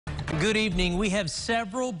Good evening. We have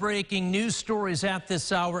several breaking news stories at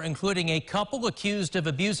this hour, including a couple accused of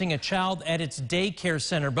abusing a child at its daycare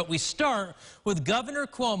center. But we start with Governor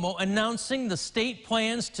Cuomo announcing the state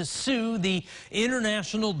plans to sue the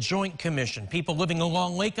International Joint Commission. People living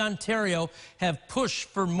along Lake Ontario have pushed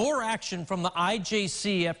for more action from the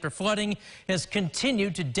IJC after flooding has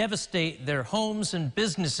continued to devastate their homes and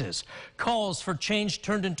businesses. Calls for change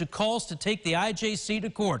turned into calls to take the IJC to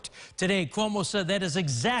court. Today, Cuomo said that is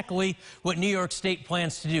exactly what New York State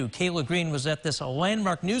plans to do. Kayla Green was at this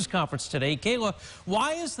landmark news conference today. Kayla,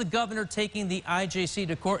 why is the governor taking the IJC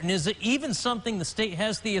to court, and is it even something the state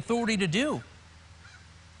has the authority to do?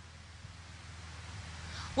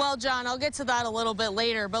 Well, John, I'll get to that a little bit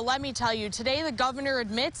later, but let me tell you, today the governor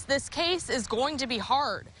admits this case is going to be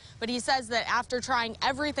hard. But he says that after trying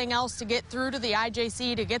everything else to get through to the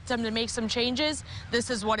IJC to get them to make some changes, this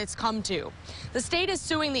is what it's come to. The state is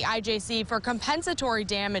suing the IJC for compensatory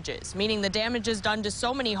damages, meaning the damages done to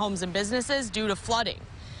so many homes and businesses due to flooding.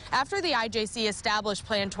 After the IJC established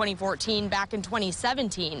Plan 2014 back in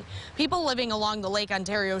 2017, people living along the Lake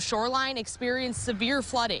Ontario shoreline experienced severe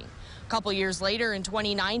flooding. A couple years later, in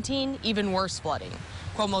 2019, even worse flooding.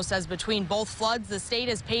 Cuomo says between both floods, the state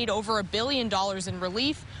has paid over $1 billion in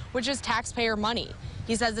relief, which is taxpayer money.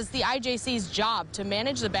 He says it's the IJC's job to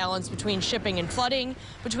manage the balance between shipping and flooding,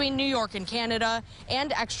 between New York and Canada,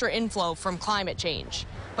 and extra inflow from climate change.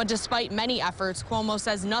 But despite many efforts, Cuomo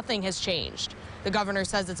says nothing has changed. The governor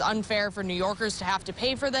says it's unfair for New Yorkers to have to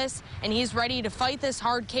pay for this, and he's ready to fight this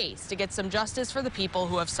hard case to get some justice for the people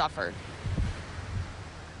who have suffered.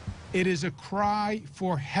 It is a cry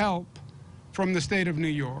for help from the state of New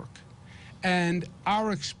York, and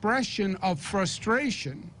our expression of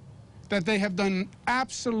frustration that they have done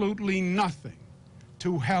absolutely nothing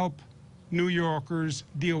to help New Yorkers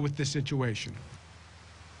deal with this situation.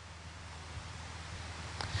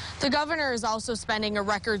 The governor is also spending a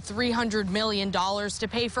record $300 million to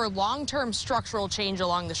pay for long-term structural change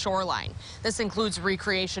along the shoreline. This includes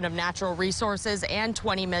recreation of natural resources and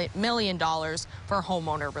 $20 million for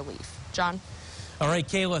homeowner relief. John? All right,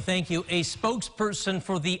 Kayla, thank you. A spokesperson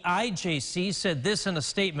for the IJC said this in a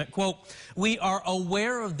statement, quote, "We are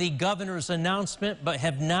aware of the governor's announcement, but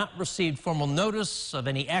have not received formal notice of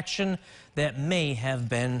any action that may have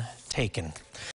been taken."